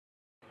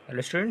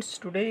Hello students,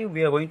 today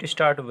we are going to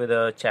start with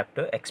a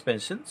chapter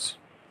expansions,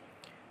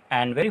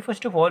 and very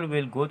first of all we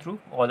will go through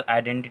all the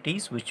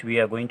identities which we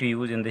are going to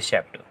use in this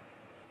chapter.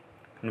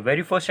 And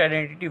very first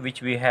identity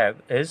which we have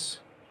is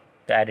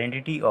the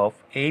identity of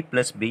a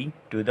plus b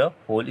to the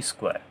whole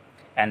square,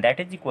 and that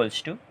is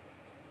equals to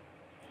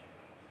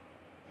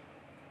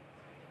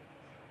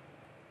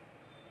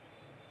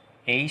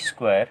a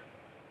square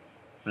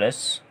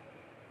plus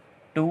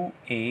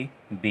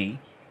 2ab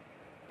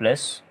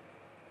plus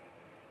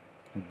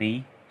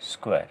b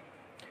square.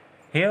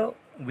 Here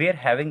we are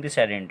having this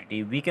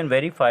identity. We can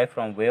verify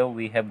from where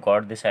we have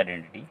got this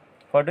identity.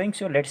 For doing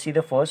so, let's see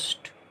the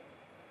first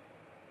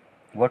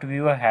what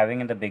we were having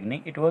in the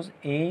beginning. It was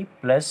a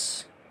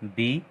plus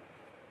b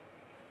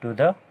to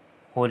the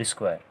whole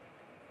square,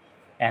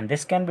 and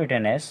this can be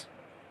written as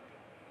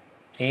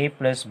a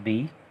plus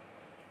b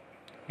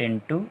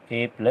into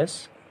a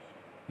plus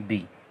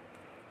b,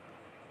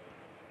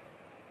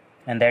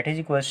 and that is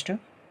equals to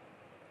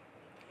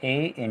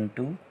a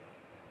into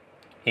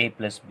a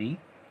plus b,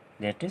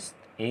 that is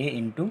a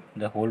into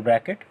the whole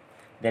bracket,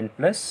 then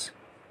plus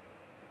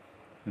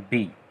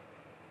b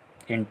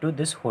into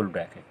this whole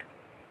bracket.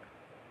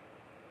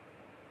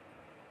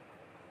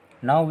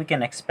 Now we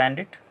can expand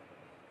it,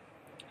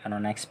 and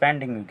on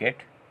expanding we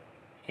get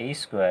a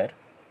square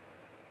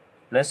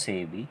plus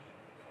ab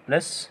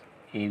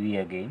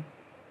again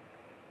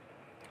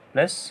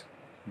plus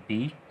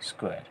b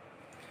square,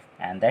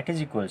 and that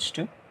is equals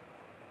to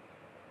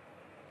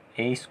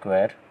a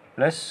square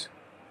plus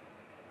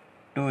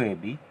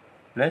 2ab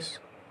plus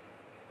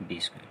b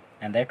square,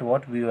 and that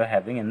what we were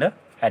having in the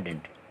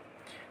identity.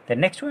 The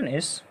next one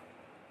is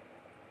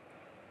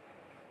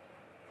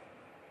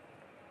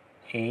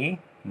a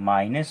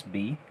minus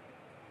b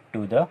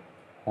to the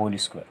whole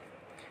square,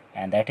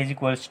 and that is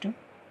equals to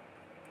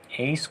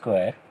a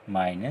square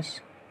minus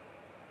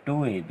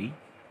 2ab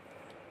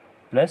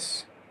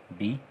plus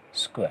b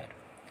square.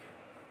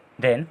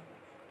 Then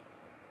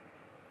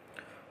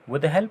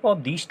with the help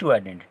of these two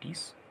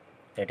identities,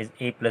 that is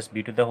a plus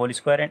b to the whole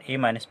square and a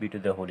minus b to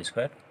the whole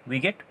square, we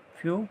get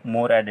few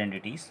more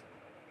identities.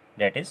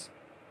 That is,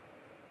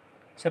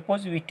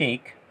 suppose we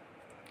take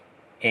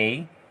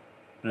a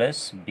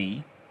plus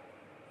b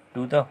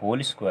to the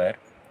whole square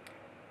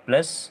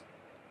plus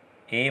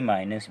a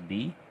minus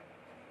b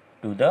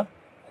to the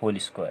whole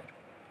square.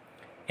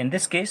 In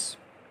this case,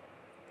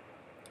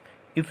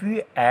 if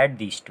we add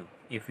these two,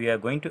 if we are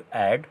going to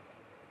add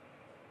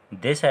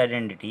this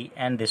identity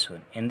and this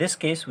one, in this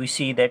case we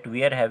see that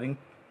we are having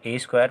a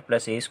square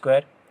plus a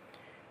square,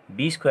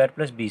 b square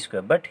plus b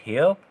square, but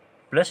here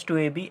plus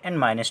 2ab and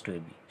minus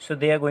 2ab, so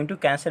they are going to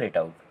cancel it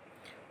out.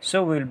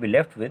 So we will be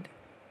left with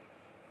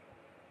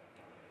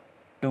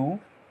 2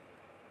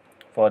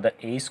 for the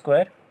a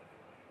square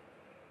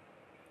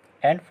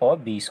and for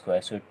b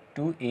square, so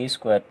 2a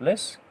square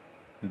plus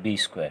b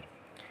square.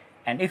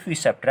 And if we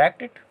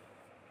subtract it,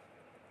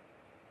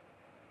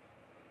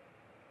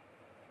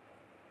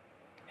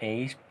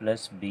 a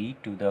plus b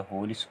to the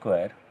whole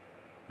square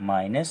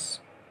minus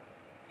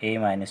a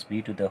minus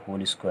b to the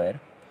whole square,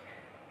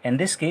 in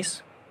this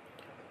case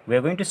we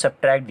are going to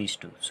subtract these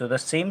two, so the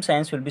same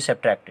signs will be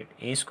subtracted.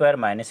 A square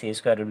minus a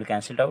square will be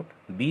cancelled out,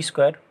 b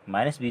square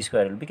minus b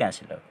square will be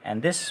cancelled out,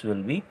 and this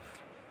will be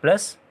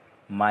plus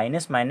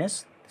minus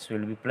minus, this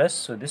will be plus,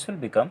 so this will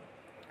become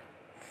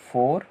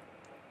 4ab.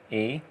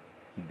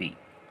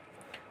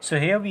 So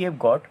here we have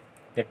got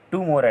the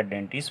two more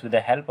identities with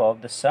the help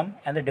of the sum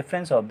and the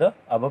difference of the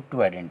above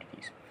two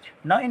identities.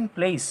 Now in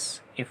place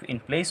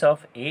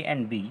of a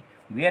and b,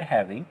 we are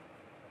having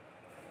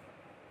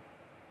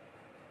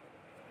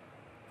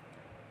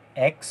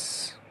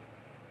x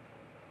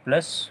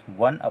plus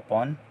 1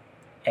 upon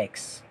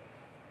x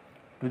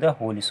to the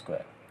whole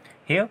square.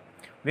 Here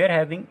we are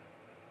having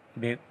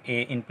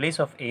in place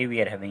of a we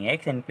are having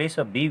x, in place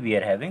of b we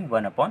are having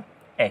 1 upon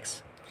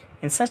x.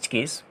 In such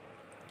case,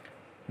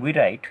 we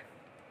write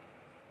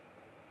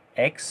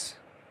x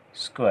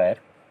square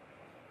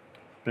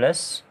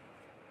plus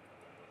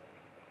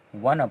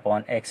 1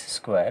 upon x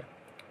square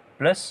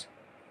plus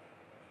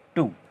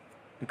 2,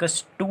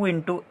 because 2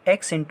 into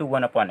x into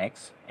 1 upon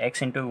x,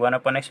 x into 1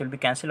 upon x will be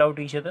cancelled out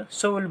each other,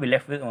 so we will be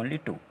left with only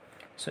 2.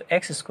 So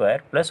x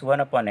square plus 1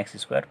 upon x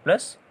square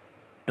plus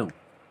 2.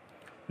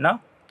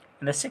 Now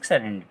in the sixth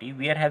identity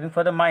we are having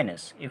for the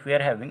minus, if we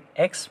are having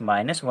x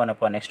minus 1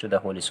 upon x to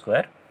the whole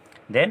square,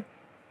 then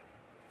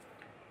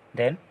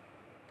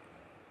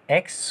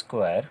x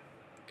square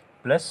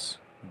plus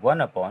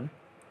 1 upon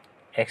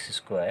x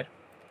square,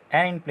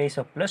 and in place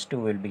of plus 2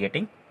 we will be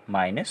getting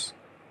minus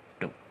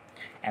 2.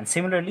 And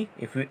similarly,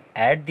 if we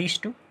add these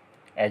two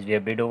as we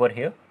have did over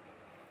here,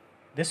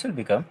 this will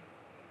become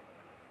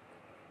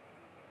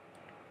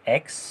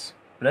x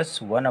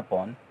plus 1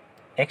 upon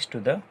x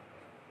to the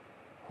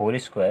whole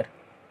square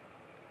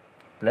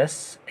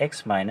plus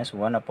x minus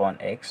 1 upon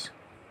x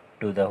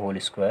to the whole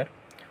square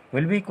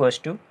will be equals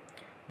to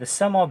the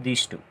sum of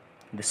these two.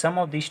 The sum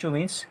of these two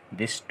means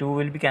this 2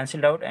 will be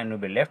cancelled out and will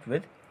be left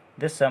with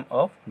the sum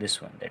of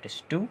this one, that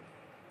is 2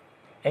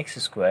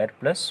 x square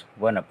plus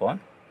 1 upon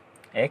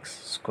x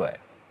square.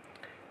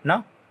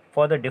 Now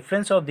for the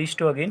difference of these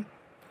two again,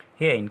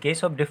 here in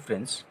case of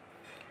difference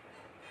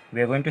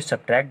we are going to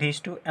subtract these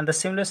two and the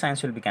similar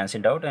signs will be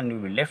cancelled out and we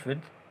will be left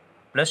with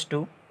plus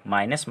 2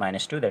 minus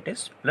minus 2, that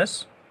is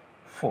plus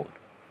 4.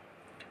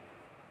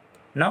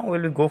 Now we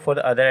will go for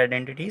the other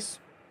identities.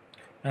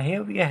 Now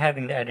here we are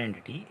having the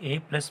identity a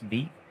plus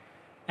b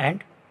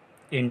and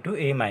into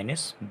a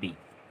minus b,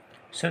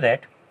 so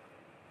that,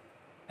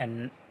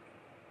 and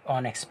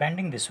on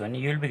expanding this one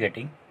you will be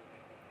getting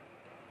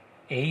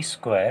a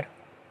square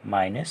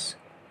minus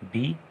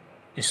b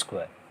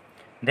square.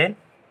 Then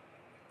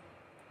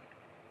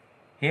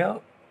here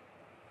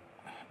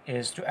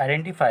is to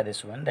identify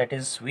this one, that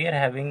is we are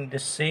having the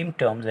same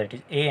terms, that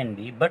is a and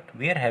b, but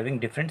we are having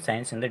different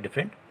signs in the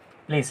different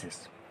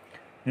places.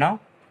 Now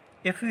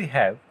if you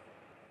have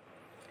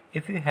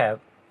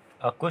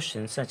a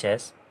question such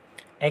as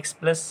x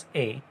plus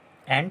a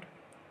and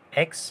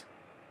x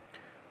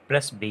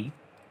plus b,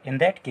 in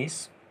that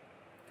case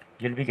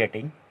you will be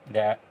getting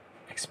the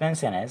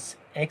expansion as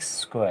x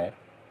square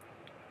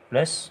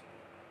plus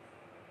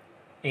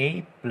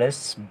a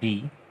plus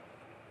b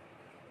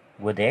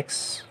with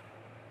x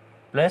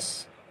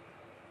plus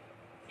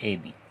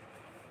ab.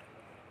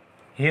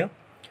 Here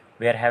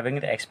we are having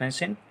the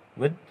expansion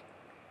with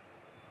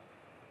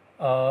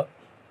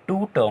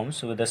two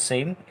terms with the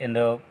same in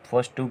the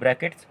first two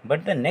brackets,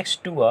 but the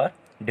next two are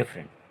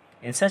different.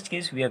 In such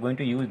case we are going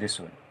to use this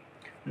one.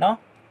 Now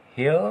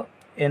here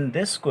in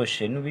this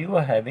question we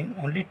were having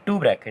only two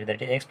brackets,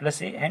 that is x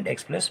plus a and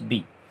x plus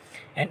b,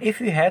 and if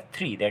you have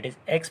three, that is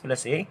x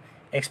plus a,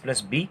 x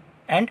plus b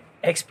and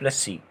x plus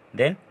c,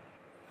 then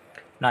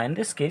now in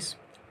this case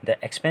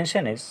the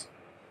expansion is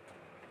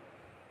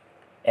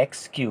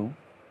x cube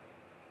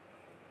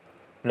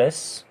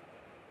plus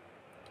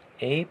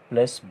a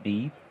plus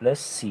b plus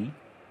c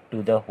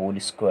to the whole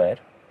square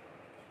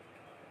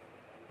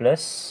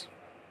plus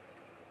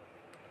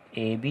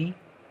ab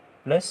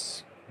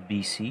plus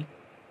bc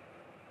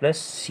plus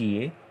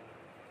ca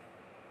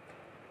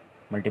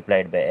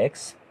multiplied by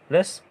x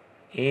plus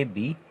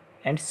ab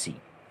and c.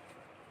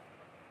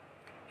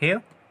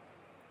 Here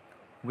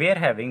we are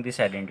having this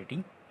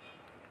identity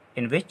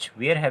in which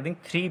we are having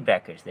three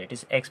brackets, that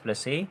is x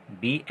plus a,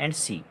 b and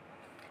c,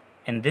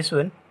 and this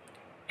one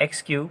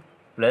x cube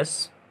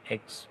plus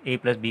x a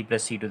plus b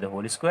plus c to the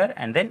whole square,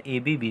 and then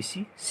ab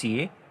bc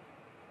ca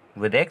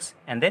with x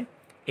and then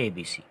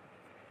abc.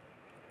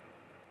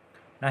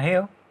 Now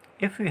here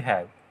if we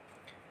have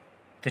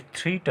the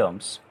three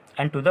terms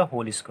and to the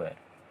whole square,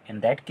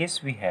 in that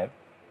case we have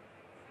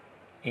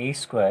a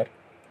square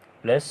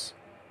plus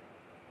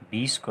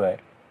b square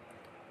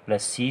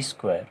plus c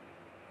square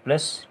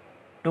plus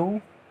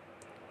 2ab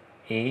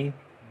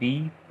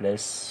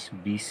plus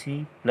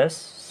bc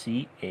plus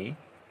ca,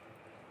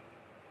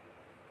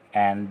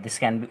 and this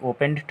can be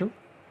opened to,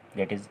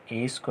 that is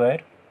a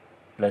square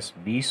plus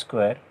b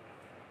square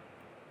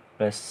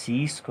plus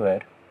c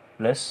square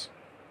plus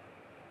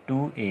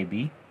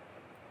 2ab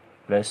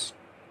plus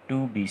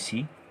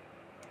 2bc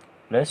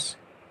plus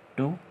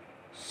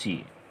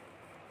 2ca.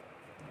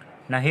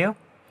 Now here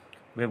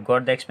we have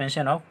got the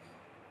expansion of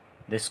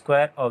the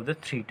square of the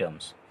three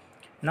terms.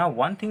 Now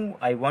one thing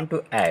I want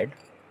to add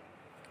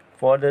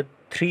for the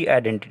three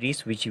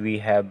identities which we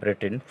have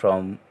written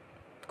from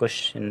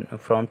question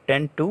from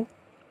 10 to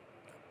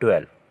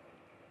 12,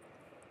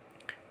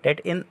 that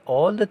in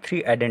all the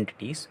three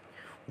identities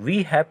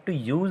we have to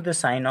use the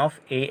sign of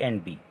a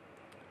and b.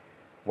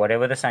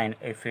 Whatever the sign,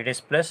 if it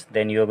is plus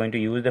then you are going to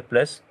use the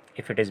plus,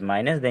 if it is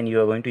minus then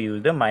you are going to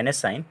use the minus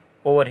sign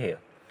over here.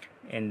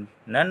 In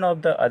none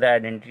of the other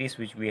identities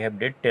which we have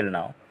did till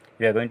now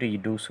we are going to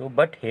do so,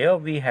 but here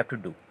we have to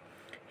do,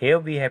 here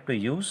we have to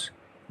use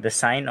the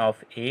sign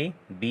of a,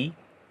 b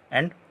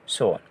and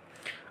so on.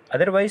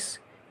 Otherwise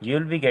you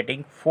will be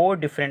getting four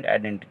different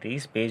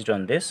identities based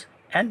on this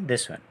and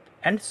this one,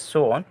 and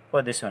so on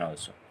for this one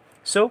also.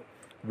 So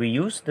we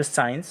use the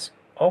signs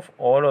of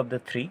all of the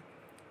three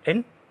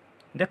in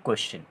the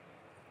question.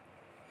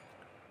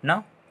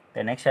 Now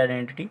the next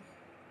identity,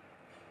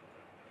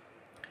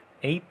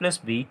 a plus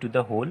b to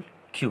the whole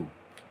cube.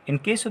 In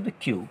case of the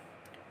cube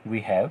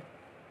we have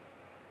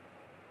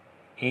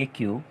a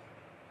cube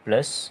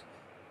plus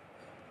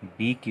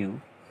b cube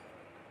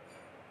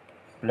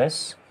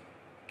plus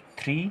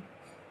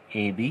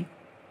 3ab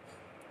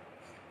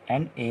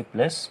and a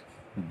plus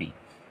b.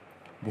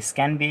 This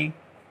can be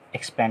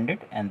expanded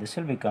and this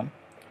will become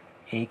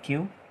a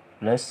cube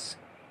plus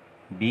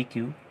b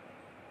cube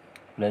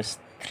plus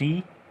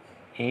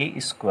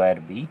 3a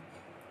square b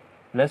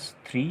plus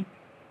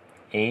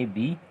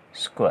 3ab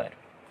square.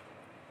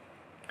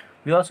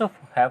 We also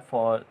have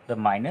for the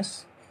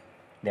minus,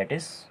 that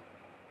is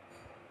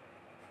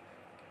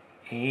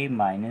a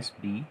minus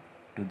b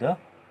to the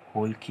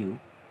whole cube,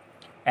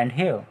 and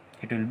here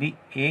it will be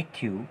a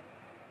cube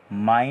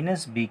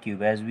minus b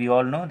cube, as we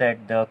all know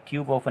that the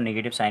cube of a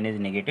negative sign is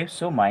negative,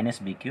 so minus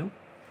b cube,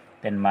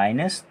 then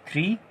minus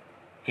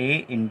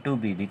 3a into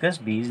b because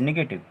b is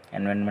negative,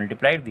 and when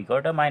multiplied we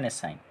got a minus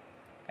sign,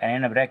 and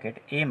in a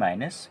bracket a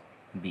minus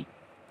b.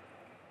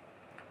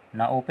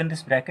 Now open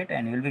this bracket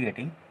and you will be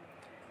getting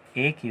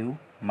a cube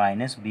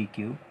minus b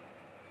cube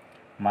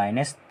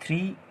minus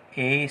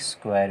 3a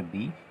square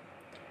b,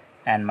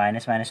 and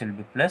minus minus will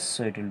be plus,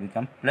 so it will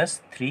become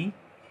plus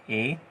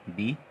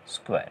 3ab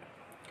square.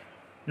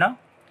 Now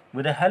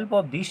with the help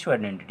of these two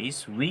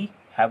identities, we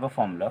have a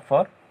formula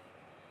for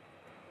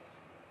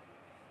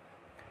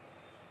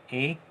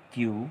a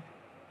cube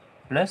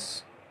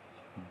plus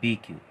b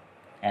cube,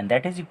 and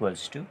that is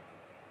equals to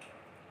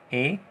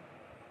a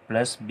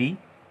plus b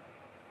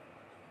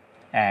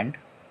and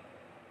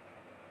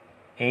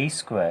a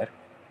square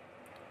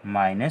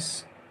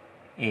minus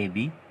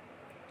ab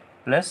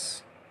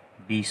plus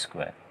b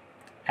square.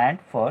 And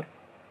for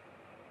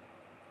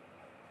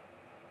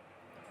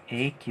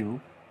a cube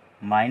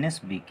minus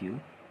b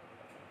cube,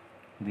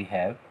 we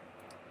have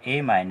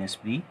a minus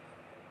b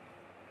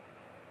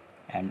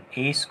and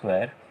a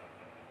square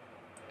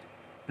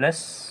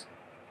plus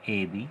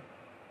ab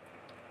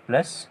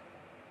plus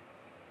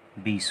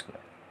b square.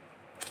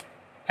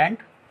 And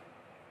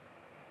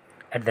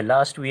at the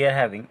last we are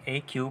having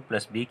a cube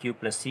plus b cube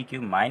plus c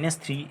cube minus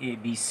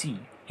 3abc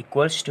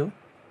equals to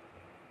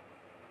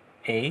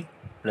a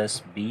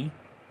plus b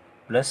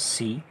plus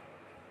c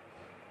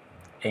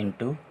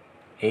into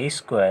a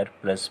square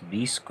plus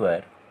b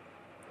square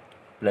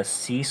plus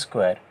c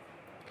square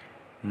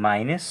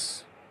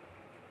minus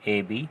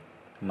ab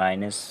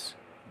minus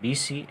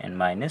bc and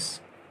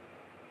minus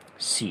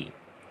c.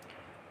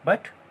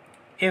 But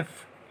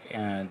if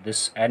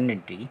this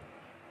identity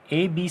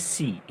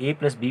ABC, a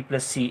plus b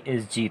plus c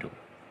is 0,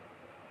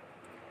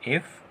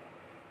 if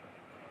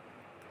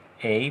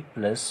a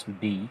plus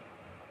b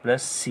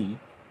plus c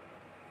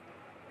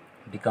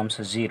becomes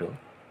a 0,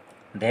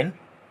 then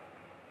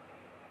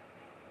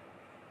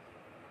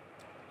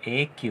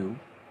a cube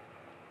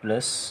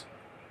plus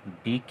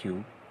b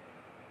cube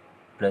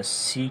plus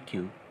c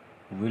cube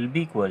will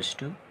be equals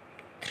to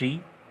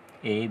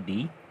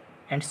 3ab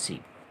and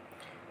c.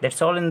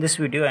 That's all in this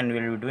video, and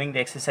we will be doing the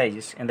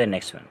exercises in the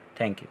next one.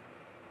 Thank you.